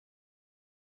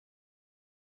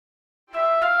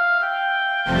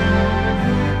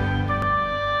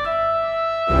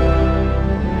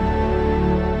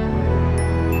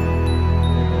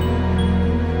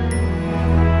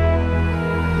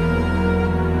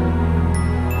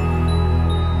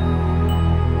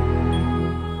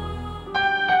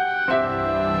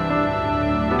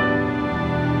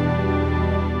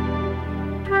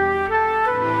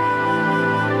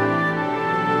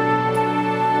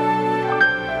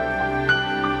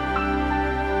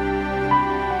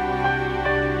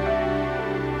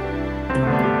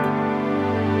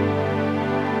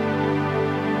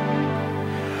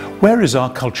Where is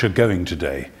our culture going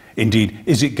today? Indeed,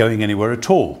 is it going anywhere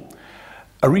at all?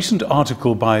 A recent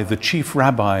article by the Chief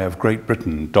Rabbi of Great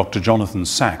Britain, Dr. Jonathan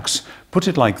Sacks, put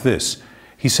it like this.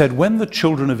 He said, when the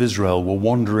children of Israel were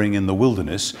wandering in the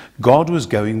wilderness, God was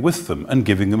going with them and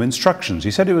giving them instructions.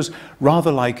 He said it was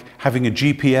rather like having a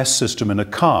GPS system in a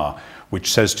car,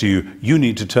 which says to you, you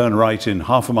need to turn right in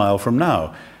half a mile from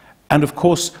now. And of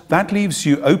course, that leaves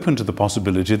you open to the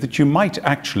possibility that you might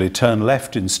actually turn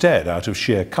left instead out of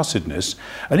sheer cussedness.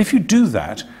 And if you do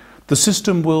that, the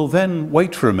system will then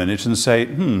wait for a minute and say,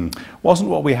 wasn't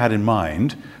what we had in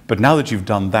mind, but now that you've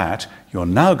done that, you're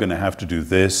now going to have to do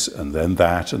this and then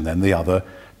that and then the other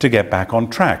to get back on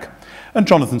track. And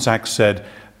Jonathan Sacks said,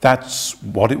 that's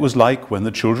what it was like when the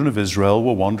children of Israel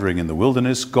were wandering in the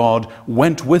wilderness. God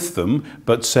went with them,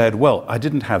 but said, well, I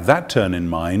didn't have that turn in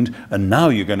mind, and now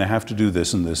you're going to have to do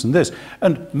this and this and this.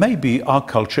 And maybe our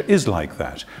culture is like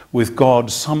that, with God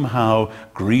somehow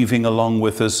grieving along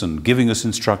with us and giving us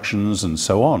instructions and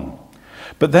so on.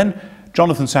 But then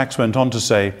Jonathan Sacks went on to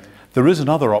say, there is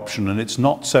another option, and it's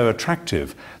not so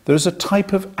attractive. There's a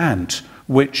type of ant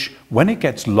which, when it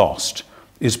gets lost,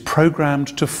 is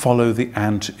programmed to follow the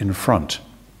ant in front.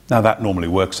 Now that normally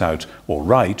works out all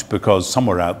right, because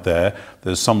somewhere out there,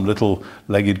 there's some little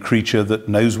legged creature that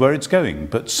knows where it's going.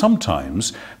 But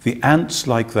sometimes the ants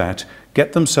like that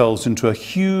get themselves into a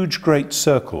huge great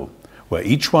circle where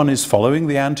each one is following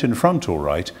the ant in front all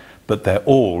right, but they're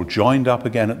all joined up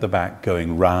again at the back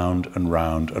going round and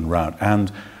round and round,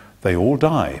 and they all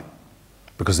die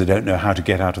because they don't know how to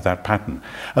get out of that pattern.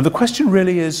 And the question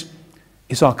really is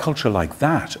our culture like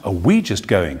that? Are we just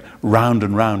going round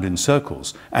and round in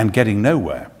circles and getting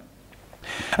nowhere?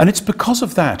 And it's because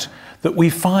of that that we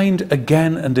find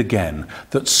again and again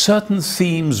that certain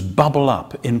themes bubble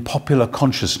up in popular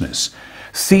consciousness,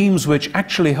 themes which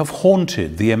actually have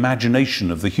haunted the imagination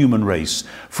of the human race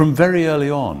from very early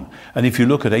on. And if you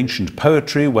look at ancient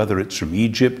poetry, whether it's from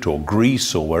Egypt or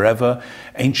Greece or wherever,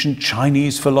 ancient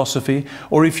Chinese philosophy,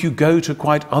 or if you go to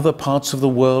quite other parts of the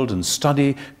world and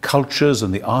study cultures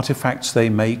and the artifacts they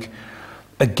make,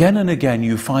 again and again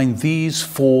you find these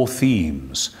four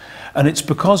themes. And it's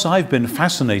because I've been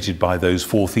fascinated by those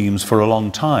four themes for a long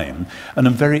time, and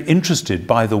I'm very interested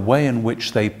by the way in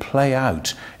which they play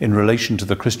out in relation to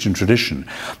the Christian tradition,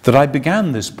 that I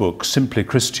began this book, Simply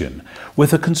Christian,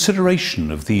 with a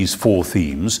consideration of these four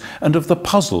themes and of the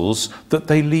puzzles that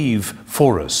they leave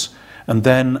for us. And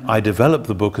then I develop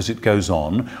the book as it goes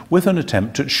on with an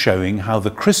attempt at showing how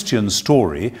the Christian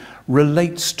story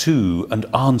relates to and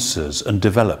answers and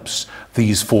develops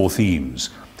these four themes.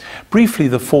 Briefly,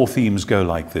 the four themes go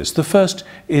like this. The first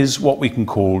is what we can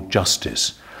call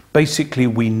justice. Basically,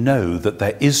 we know that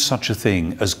there is such a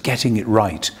thing as getting it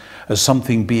right, as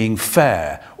something being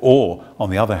fair, or, on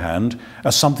the other hand,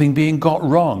 as something being got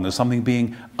wrong, as something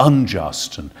being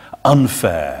unjust and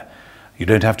unfair. You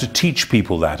don't have to teach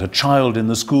people that. A child in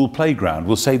the school playground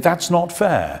will say, that's not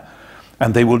fair.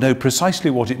 And they will know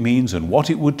precisely what it means and what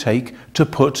it would take to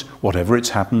put, whatever it's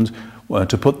happened,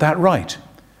 to put that right.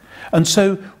 And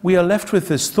so we are left with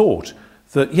this thought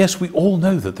that, yes, we all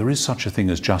know that there is such a thing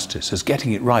as justice, as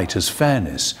getting it right, as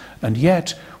fairness, and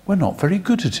yet we're not very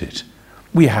good at it.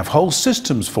 We have whole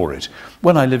systems for it.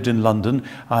 When I lived in London,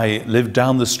 I lived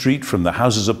down the street from the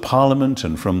Houses of Parliament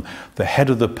and from the head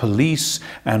of the police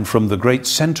and from the great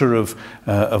centre of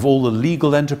all the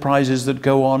legal enterprises that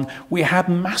go on. We had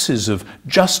masses of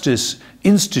justice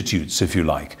institutes, if you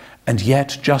like, and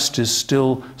yet justice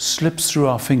still slips through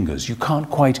our fingers. You can't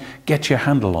quite get your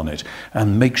handle on it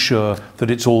and make sure that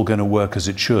it's all going to work as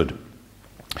it should.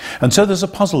 And so there's a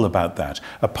puzzle about that,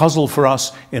 a puzzle for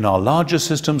us in our larger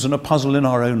systems and a puzzle in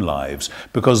our own lives,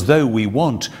 because though we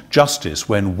want justice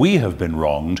when we have been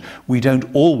wronged, we don't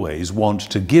always want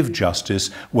to give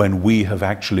justice when we have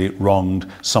actually wronged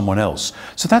someone else.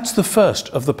 So that's the first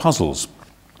of the puzzles.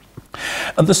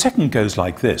 And the second goes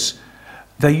like this.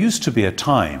 There used to be a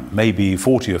time, maybe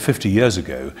 40 or 50 years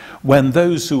ago, when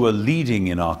those who were leading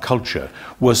in our culture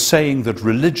were saying that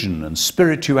religion and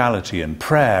spirituality and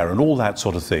prayer and all that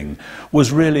sort of thing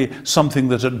was really something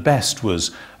that at best was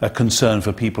a concern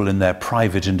for people in their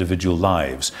private individual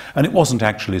lives. And it wasn't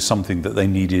actually something that they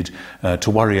needed to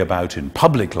worry about in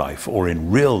public life or in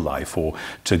real life or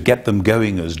to get them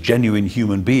going as genuine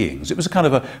human beings. It was a kind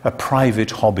of a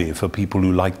private hobby for people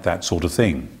who liked that sort of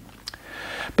thing.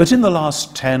 But in the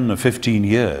last 10 or 15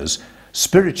 years,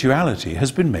 spirituality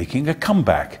has been making a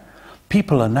comeback.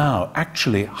 People are now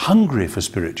actually hungry for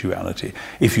spirituality.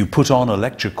 If you put on a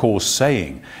lecture course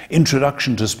saying,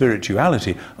 Introduction to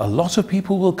Spirituality, a lot of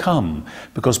people will come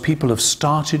because people have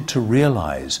started to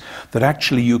realize that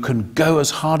actually you can go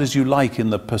as hard as you like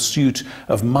in the pursuit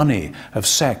of money, of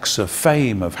sex, of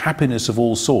fame, of happiness of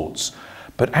all sorts.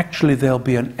 But actually there'll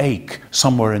be an ache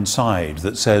somewhere inside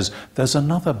that says there's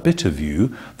another bit of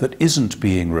you that isn't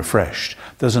being refreshed.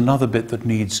 There's another bit that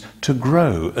needs to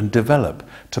grow and develop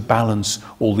to balance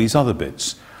all these other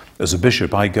bits. As a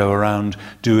bishop, I go around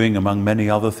doing, among many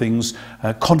other things,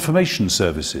 confirmation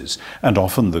services. And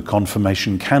often the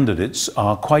confirmation candidates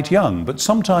are quite young, but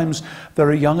sometimes there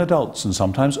are young adults and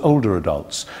sometimes older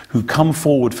adults who come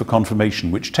forward for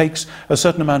confirmation, which takes a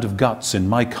certain amount of guts, in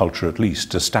my culture at least,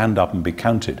 to stand up and be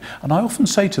counted. And I often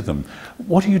say to them,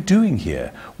 what are you doing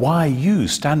here? Why are you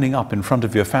standing up in front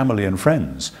of your family and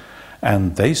friends?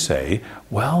 And they say,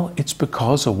 well, it's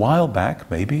because a while back,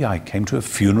 maybe I came to a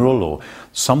funeral or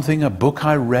something, a book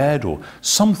I read or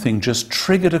something just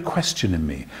triggered a question in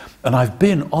me. And I've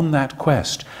been on that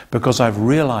quest because I've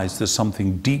realized there's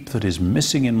something deep that is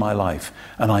missing in my life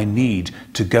and I need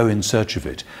to go in search of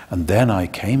it. And then I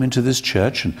came into this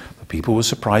church and the people were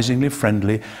surprisingly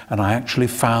friendly and I actually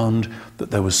found that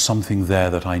there was something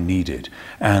there that I needed.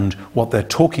 And what they're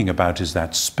talking about is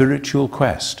that spiritual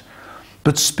quest.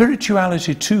 But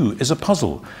spirituality too is a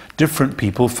puzzle. Different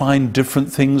people find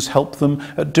different things help them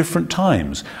at different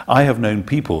times. I have known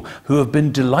people who have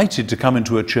been delighted to come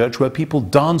into a church where people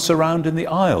dance around in the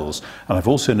aisles. And I've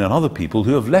also known other people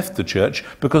who have left the church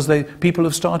because people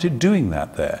have started doing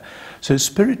that there. So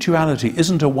spirituality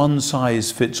isn't a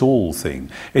one-size-fits-all thing.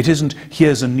 It isn't,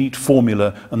 here's a neat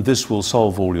formula and this will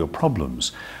solve all your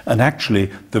problems. And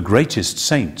actually, the greatest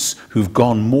saints who've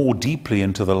gone more deeply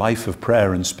into the life of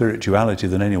prayer and spirituality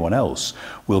than anyone else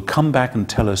will come back and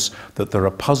tell us that there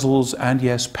are puzzles and,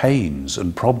 yes, pains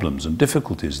and problems and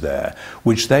difficulties there,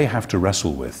 which they have to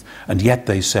wrestle with. And yet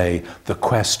they say the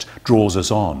quest draws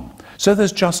us on. So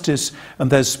there's justice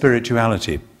and there's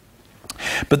spirituality.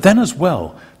 But then as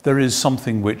well, there is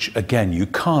something which, again, you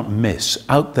can't miss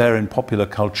out there in popular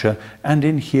culture and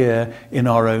in here in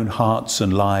our own hearts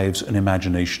and lives and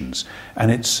imaginations.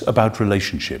 And it's about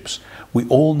relationships. We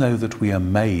all know that we are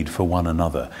made for one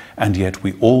another, and yet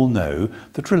we all know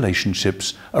that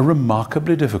relationships are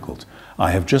remarkably difficult.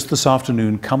 I have just this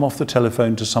afternoon come off the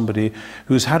telephone to somebody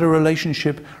who's had a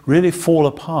relationship really fall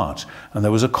apart, and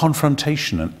there was a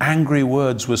confrontation and angry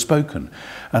words were spoken.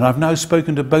 And I've now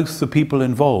spoken to both the people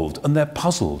involved, and they're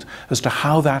puzzled as to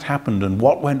how that happened and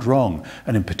what went wrong,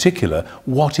 and in particular,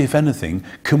 what, if anything,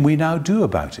 can we now do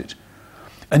about it?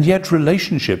 And yet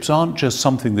relationships aren't just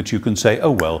something that you can say,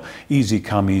 oh well, easy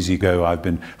come, easy go, I've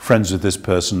been friends with this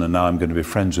person and now I'm going to be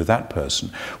friends with that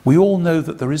person. We all know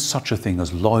that there is such a thing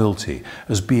as loyalty,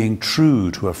 as being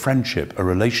true to a friendship, a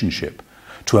relationship,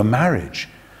 to a marriage.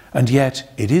 And yet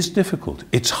it is difficult,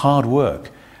 it's hard work.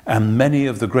 And many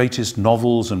of the greatest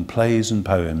novels and plays and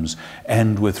poems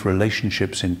end with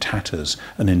relationships in tatters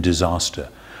and in disaster.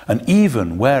 And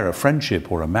even where a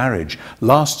friendship or a marriage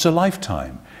lasts a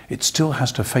lifetime, it still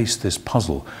has to face this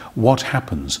puzzle. What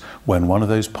happens when one of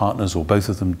those partners or both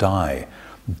of them die?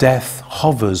 Death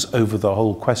hovers over the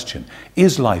whole question.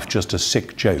 Is life just a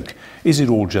sick joke? Is it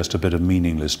all just a bit of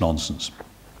meaningless nonsense?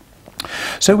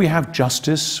 So we have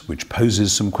justice, which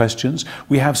poses some questions.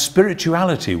 We have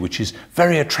spirituality, which is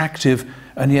very attractive,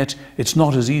 and yet it's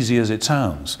not as easy as it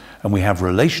sounds. And we have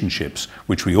relationships,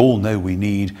 which we all know we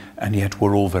need, and yet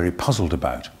we're all very puzzled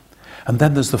about. And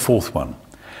then there's the fourth one.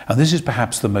 And this is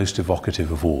perhaps the most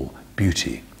evocative of all,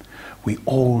 beauty. We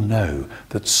all know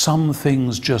that some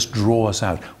things just draw us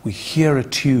out. We hear a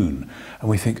tune and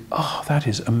we think, oh, that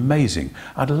is amazing.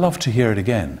 I'd love to hear it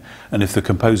again. And if the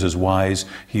composer's wise,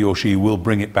 he or she will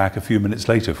bring it back a few minutes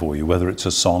later for you, whether it's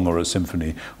a song or a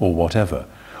symphony or whatever.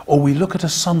 Or we look at a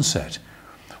sunset.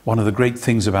 One of the great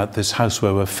things about this house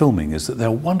where we're filming is that there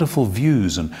are wonderful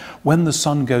views, and when the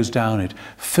sun goes down, it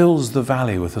fills the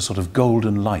valley with a sort of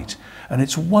golden light. And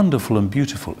it's wonderful and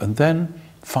beautiful. And then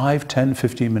 5, 10,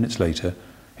 15 minutes later,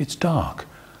 it's dark.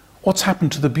 What's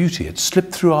happened to the beauty? It's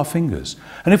slipped through our fingers.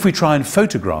 And if we try and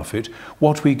photograph it,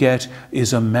 what we get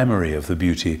is a memory of the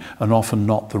beauty and often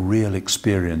not the real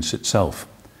experience itself.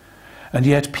 And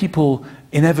yet people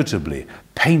inevitably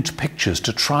paint pictures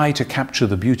to try to capture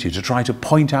the beauty, to try to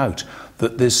point out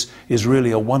that this is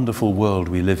really a wonderful world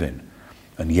we live in.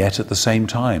 And yet at the same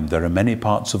time, there are many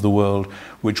parts of the world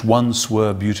which once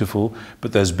were beautiful,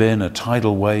 but there's been a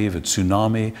tidal wave, a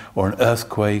tsunami, or an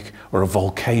earthquake, or a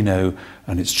volcano,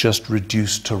 and it's just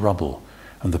reduced to rubble.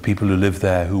 And the people who live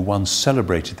there, who once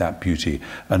celebrated that beauty,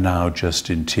 are now just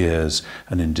in tears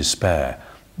and in despair.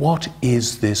 What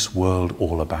is this world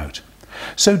all about?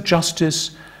 So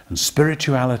justice and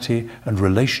spirituality and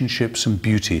relationships and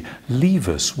beauty leave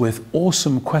us with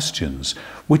awesome questions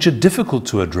which are difficult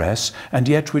to address, and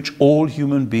yet which all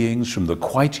human beings, from the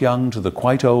quite young to the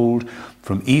quite old,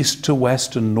 from east to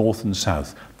west and north and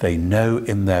south, they know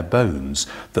in their bones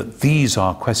that these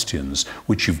are questions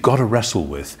which you've got to wrestle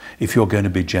with if you're going to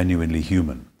be genuinely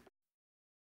human.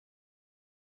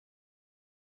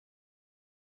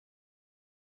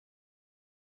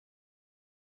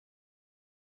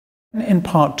 In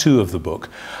part 2 of the book,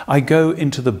 I go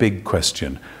into the big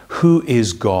question, who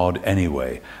is God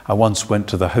anyway? I once went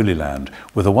to the Holy Land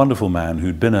with a wonderful man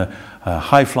who'd been a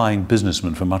high-flying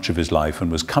businessman for much of his life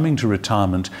and was coming to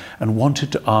retirement and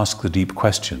wanted to ask the deep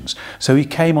questions. So he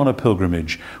came on a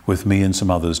pilgrimage with me and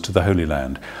some others to the Holy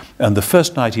Land. And the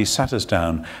first night he sat us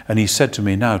down and he said to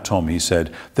me, "Now, Tom," he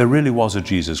said, "there really was a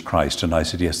Jesus Christ." And I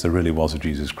said, "Yes, there really was a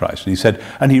Jesus Christ." And he said,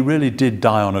 "And he really did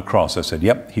die on a cross." I said,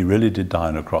 "Yep, he really did die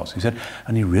on a cross." He said,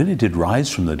 "And he really did rise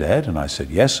from the dead?" And I said,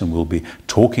 "Yes, and we'll be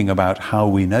talking about how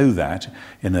we know that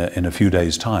in a few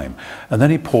days' time." And then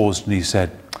he paused and he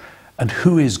said, "And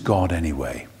who is God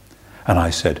anyway?" And I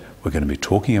said, "We're going to be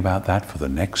talking about that for the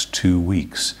next 2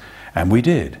 weeks." And we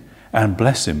did. And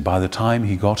bless him, by the time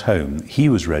he got home, he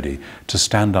was ready to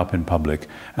stand up in public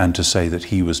and to say that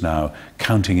he was now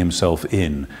counting himself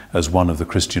in as one of the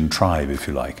Christian tribe, if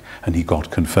you like. And he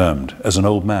got confirmed as an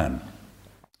old man.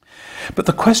 But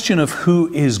the question of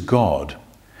who is God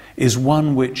is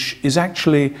one which is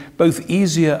actually both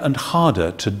easier and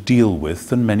harder to deal with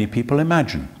than many people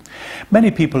imagine. Many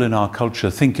people in our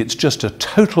culture think it's just a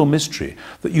total mystery,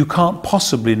 that you can't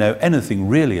possibly know anything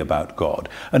really about God,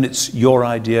 and it's your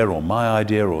idea or my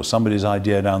idea or somebody's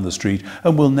idea down the street,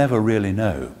 and we'll never really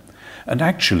know. And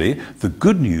actually, the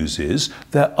good news is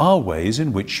there are ways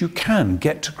in which you can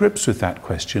get to grips with that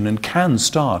question and can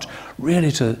start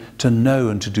really to know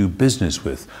and to do business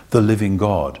with the living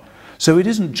God. So it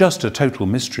isn't just a total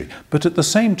mystery, but at the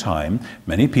same time,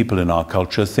 many people in our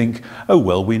culture think, oh,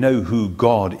 well, we know who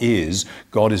God is.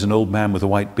 God is an old man with a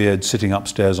white beard sitting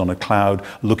upstairs on a cloud,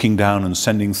 looking down and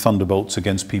sending thunderbolts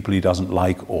against people he doesn't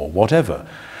like, or whatever.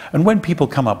 And when people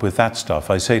come up with that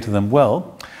stuff, I say to them,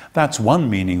 well, that's one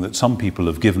meaning that some people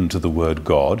have given to the word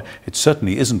God. It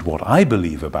certainly isn't what I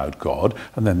believe about God.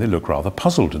 And then they look rather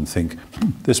puzzled and think,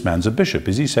 this man's a bishop.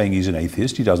 Is he saying he's an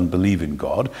atheist? He doesn't believe in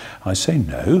God. I say,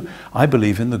 no, I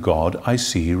believe in the God I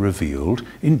see revealed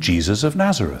in Jesus of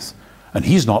Nazareth. And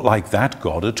he's not like that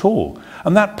God at all.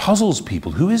 And that puzzles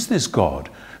people. Who is this God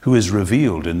who is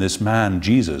revealed in this man,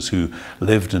 Jesus, who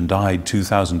lived and died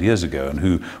 2,000 years ago and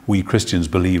who we Christians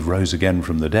believe rose again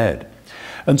from the dead?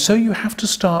 And so you have to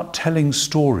start telling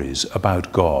stories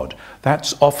about God.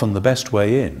 That's often the best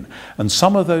way in. And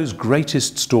some of those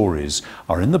greatest stories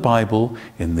are in the Bible,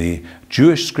 in the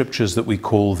Jewish scriptures that we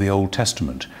call the Old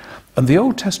Testament. And the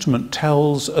Old Testament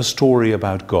tells a story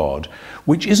about God,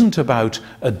 which isn't about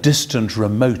a distant,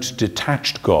 remote,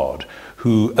 detached God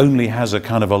who only has a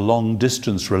kind of a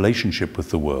long-distance relationship with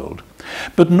the world.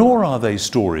 But nor are they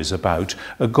stories about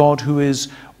a God who is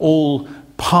all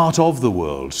part of the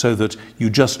world, so that you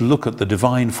just look at the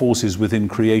divine forces within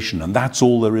creation and that's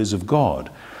all there is of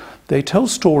God. They tell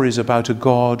stories about a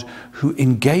God who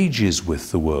engages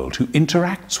with the world, who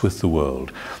interacts with the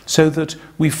world, so that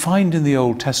we find in the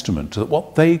Old Testament that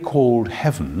what they called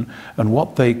heaven and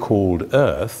what they called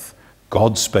earth,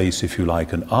 God's space if you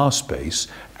like and our space,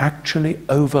 actually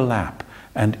overlap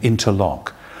and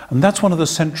interlock. And that's one of the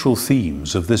central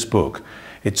themes of this book.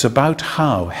 It's about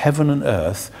how heaven and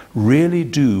earth really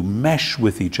do mesh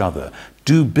with each other,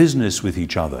 do business with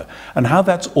each other, and how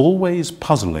that's always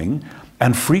puzzling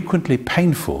and frequently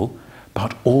painful,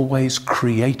 but always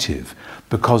creative,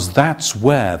 because that's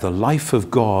where the life of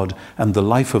God and the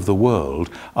life of the world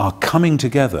are coming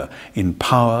together in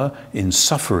power, in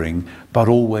suffering, but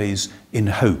always in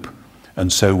hope.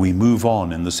 And so we move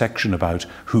on in the section about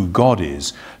who God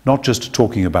is, not just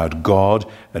talking about God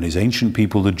and his ancient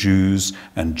people, the Jews,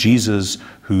 and Jesus,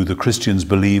 who the Christians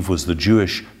believe was the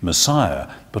Jewish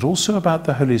Messiah, but also about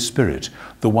the Holy Spirit,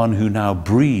 the one who now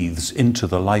breathes into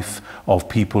the life of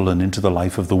people and into the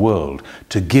life of the world,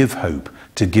 to give hope,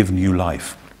 to give new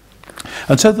life.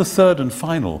 And so the third and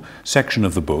final section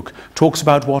of the book talks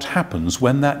about what happens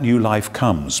when that new life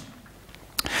comes.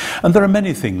 And there are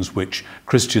many things which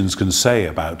Christians can say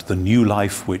about the new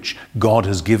life which God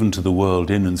has given to the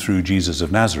world in and through Jesus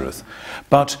of Nazareth.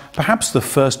 But perhaps the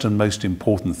first and most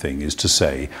important thing is to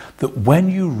say that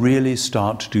when you really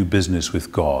start to do business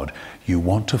with God, you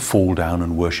want to fall down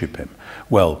and worship him.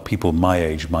 Well, people my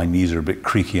age, my knees are a bit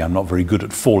creaky. I'm not very good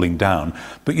at falling down,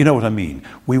 but you know what I mean.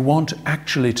 We want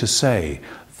actually to say,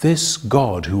 this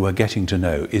God who we're getting to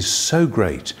know is so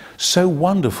great, so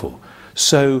wonderful,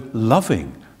 so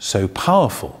loving, so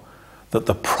powerful, that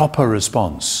the proper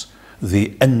response,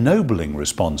 the ennobling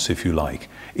response, if you like,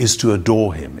 is to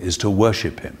adore him, is to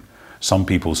worship him. Some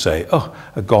people say, oh,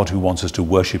 a God who wants us to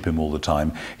worship him all the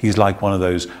time, he's like one of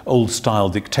those old-style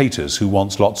dictators who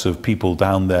wants lots of people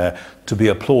down there to be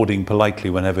applauding politely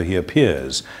whenever he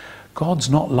appears. God's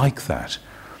not like that.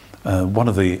 One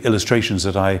of the illustrations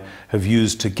that I have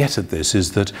used to get at this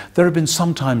is that there have been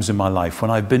some times in my life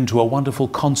when I've been to a wonderful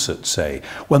concert, say,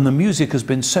 when the music has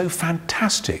been so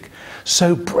fantastic,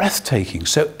 so breathtaking,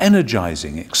 so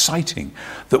energizing, exciting,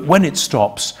 that when it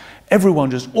stops,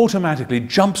 everyone just automatically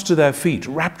jumps to their feet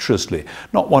rapturously.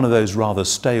 Not one of those rather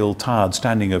stale, tired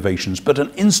standing ovations, but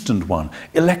an instant one,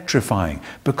 electrifying,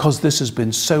 because this has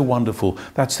been so wonderful.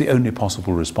 That's the only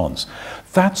possible response.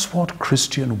 That's what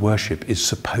Christian worship is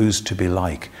supposed to be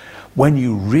like. When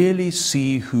you really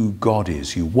see who God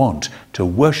is, you want to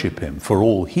worship him for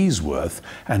all he's worth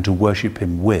and to worship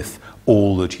him with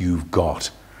all that you've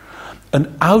got.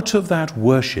 And out of that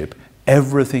worship,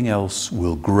 everything else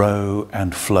will grow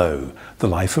and flow. The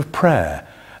life of prayer,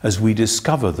 as we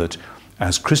discover that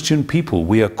as Christian people,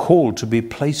 we are called to be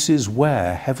places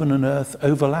where heaven and earth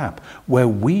overlap, where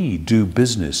we do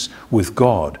business with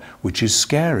God, which is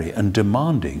scary and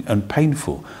demanding and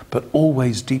painful, but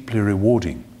always deeply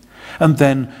rewarding. And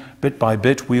then, bit by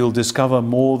bit, we'll discover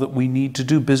more that we need to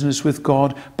do business with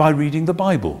God by reading the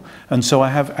Bible. And so I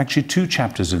have actually 2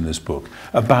 chapters in this book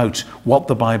about what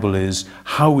the Bible is,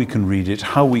 how we can read it,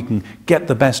 how we can get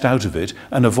the best out of it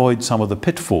and avoid some of the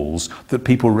pitfalls that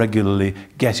people regularly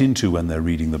get into when they're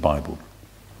reading the Bible.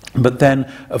 But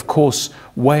then, of course,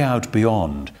 way out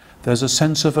beyond, there's a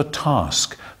sense of a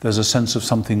task. There's a sense of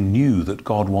something new that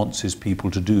God wants his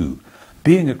people to do.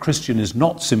 Being a Christian is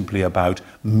not simply about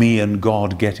me and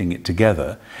God getting it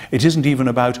together. It isn't even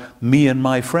about me and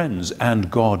my friends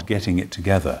and God getting it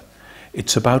together.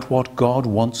 It's about what God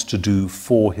wants to do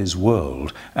for his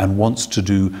world and wants to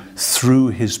do through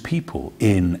his people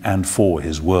in and for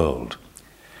his world.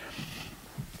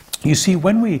 You see,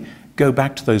 when we go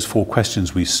back to those 4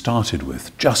 questions we started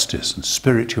with, justice and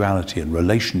spirituality and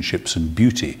relationships and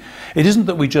beauty, it isn't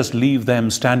that we just leave them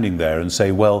standing there and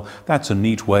say, well, that's a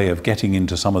neat way of getting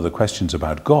into some of the questions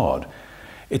about God.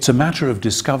 It's a matter of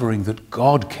discovering that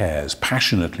God cares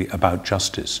passionately about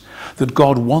justice, that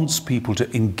God wants people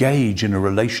to engage in a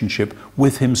relationship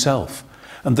with himself,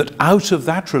 and that out of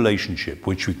that relationship,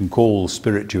 which we can call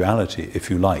spirituality, if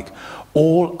you like,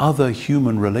 all other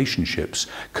human relationships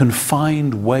can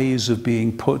find ways of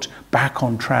being put back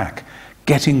on track,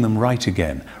 getting them right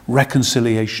again.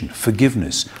 Reconciliation,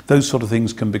 forgiveness, those sort of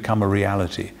things can become a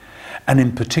reality. And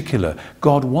in particular,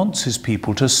 God wants his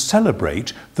people to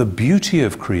celebrate the beauty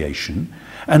of creation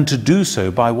and to do so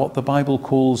by what the Bible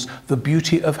calls the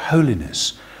beauty of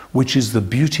holiness, which is the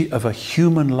beauty of a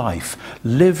human life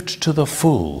lived to the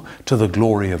full to the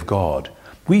glory of God.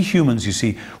 We humans, you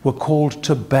see, were called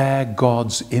to bear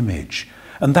God's image.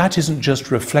 And that isn't just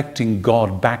reflecting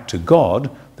God back to God,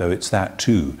 though it's that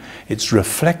too. It's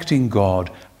reflecting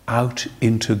God out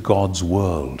into God's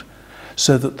world,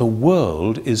 so that the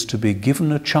world is to be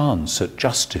given a chance at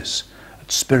justice,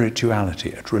 at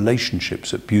spirituality, at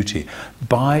relationships, at beauty,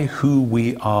 by who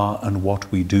we are and what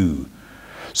we do.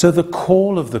 So the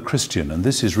call of the Christian, and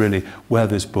this is really where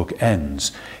this book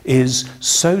ends, is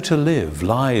so to live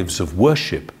lives of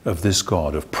worship of this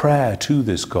God, of prayer to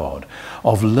this God,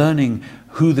 of learning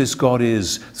who this God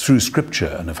is through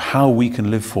Scripture and of how we can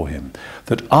live for him,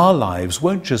 that our lives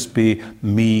won't just be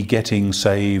me getting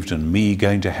saved and me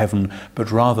going to heaven, but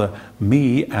rather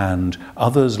me and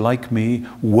others like me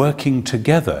working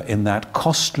together in that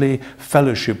costly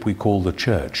fellowship we call the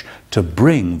church to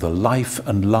bring the life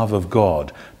and love of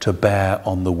God to bear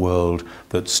on the world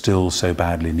that still so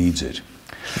badly needs it.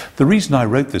 The reason I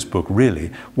wrote this book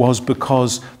really was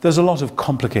because there's a lot of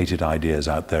complicated ideas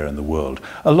out there in the world,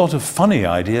 a lot of funny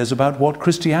ideas about what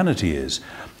Christianity is.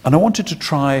 And I wanted to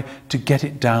try to get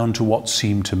it down to what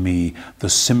seemed to me the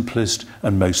simplest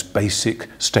and most basic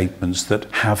statements that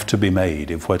have to be made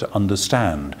if we're to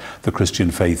understand the Christian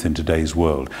faith in today's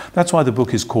world. That's why the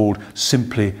book is called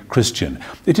Simply Christian.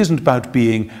 It isn't about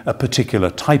being a particular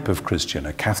type of Christian,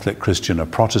 a Catholic Christian, a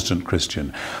Protestant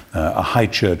Christian, a high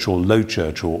church or low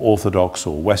church or Orthodox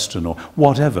or Western or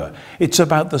whatever. It's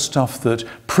about the stuff that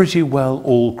pretty well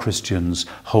all Christians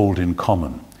hold in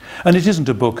common. And it isn't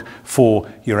a book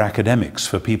for your academics,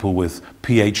 for people with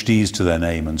PhDs to their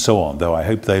name and so on, though I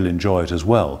hope they'll enjoy it as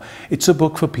well. It's a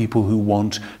book for people who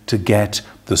want to get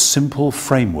the simple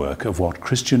framework of what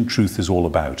Christian truth is all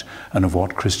about and of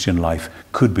what Christian life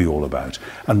could be all about.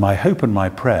 And my hope and my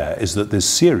prayer is that this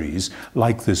series,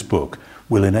 like this book,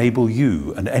 will enable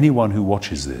you and anyone who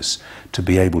watches this to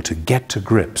be able to get to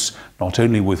grips not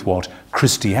only with what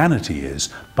Christianity is,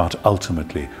 but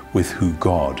ultimately with who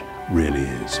God really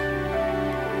is.